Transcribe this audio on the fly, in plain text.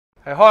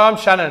Hey, hi, I'm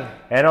Shannon.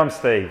 And I'm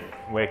Steve.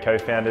 We're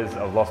co-founders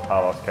of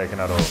Lospalos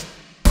Coconut Oil.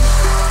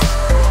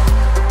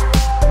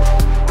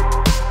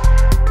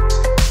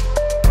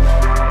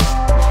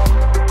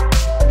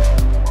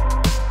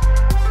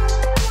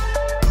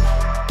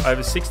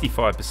 Over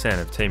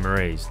 65% of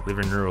Timorese live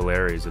in rural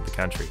areas of the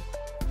country.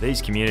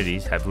 These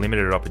communities have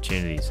limited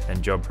opportunities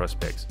and job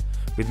prospects,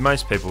 with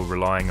most people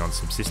relying on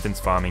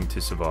subsistence farming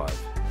to survive.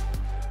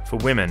 For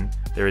women,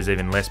 there is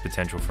even less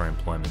potential for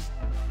employment.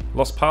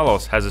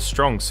 Lospalos has a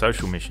strong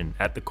social mission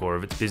at the core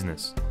of its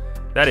business.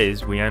 That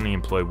is, we only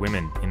employ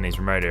women in these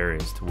remote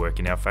areas to work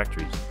in our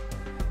factories.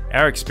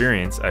 Our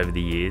experience over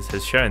the years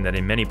has shown that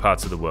in many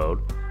parts of the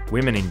world,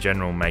 women in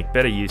general make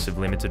better use of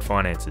limited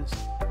finances.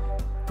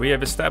 We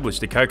have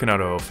established a coconut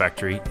oil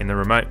factory in the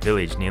remote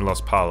village near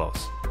Lospalos,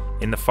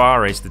 in the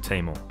far east of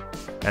Timor,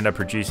 and are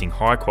producing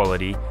high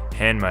quality,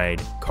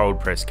 handmade, cold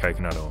pressed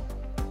coconut oil.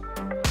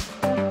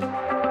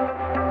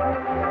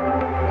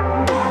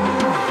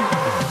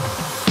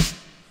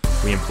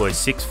 We employ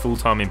 6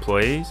 full-time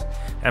employees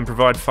and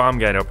provide farm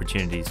gate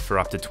opportunities for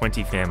up to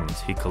 20 families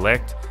who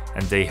collect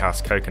and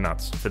dehusk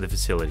coconuts for the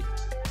facility.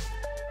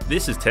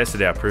 This has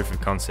tested our proof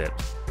of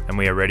concept and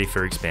we are ready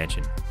for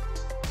expansion.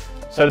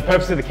 So the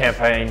purpose of the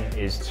campaign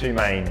is 2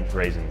 main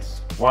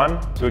reasons.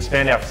 1, to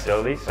expand our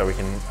facility so we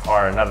can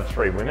hire another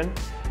 3 women,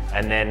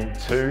 and then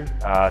 2,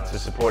 to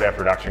support our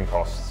production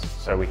costs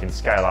so we can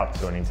scale up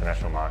to an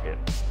international market.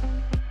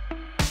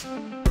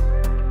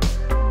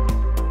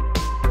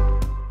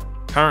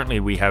 Currently,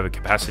 we have a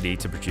capacity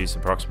to produce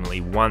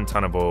approximately 1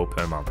 tonne of oil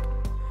per month.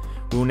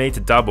 We will need to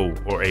double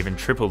or even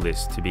triple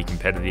this to be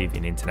competitive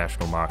in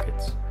international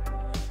markets.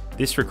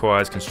 This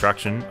requires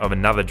construction of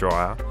another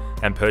dryer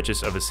and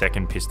purchase of a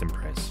second piston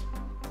press.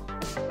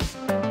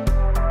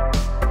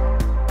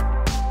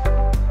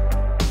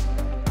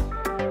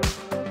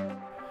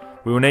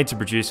 We will need to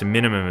produce a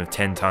minimum of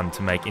 10 tonne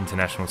to make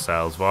international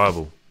sales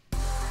viable.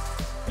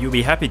 You'll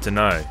be happy to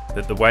know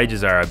that the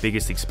wages are our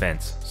biggest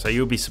expense, so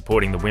you'll be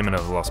supporting the women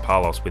of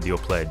Lospalos with your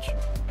pledge.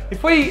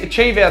 If we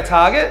achieve our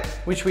target,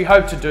 which we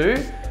hope to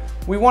do,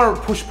 we want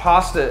to push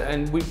past it,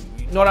 and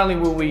not only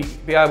will we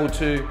be able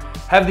to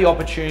have the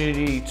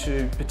opportunity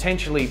to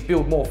potentially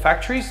build more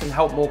factories and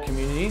help more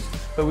communities,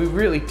 but we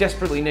really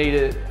desperately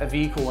need a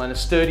vehicle, and a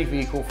sturdy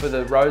vehicle for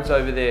the roads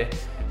over there,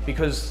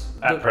 because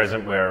At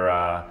present we're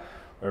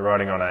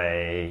riding on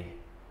a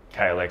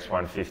KLX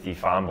 150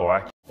 farm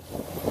bike.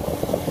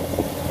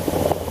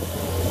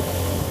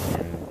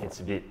 It's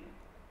a bit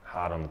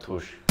hard on the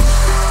tush.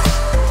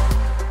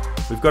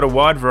 We've got a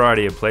wide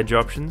variety of pledge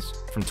options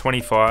from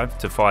 $25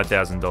 to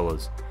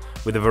 $5,000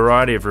 with a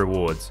variety of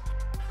rewards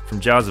from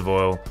jars of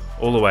oil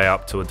all the way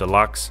up to a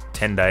deluxe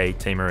 10-day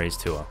Timorese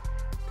tour.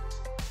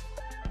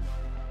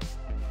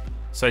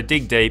 So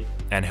dig deep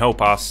and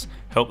help us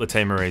help the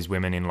Timorese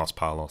women in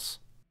Lospalos.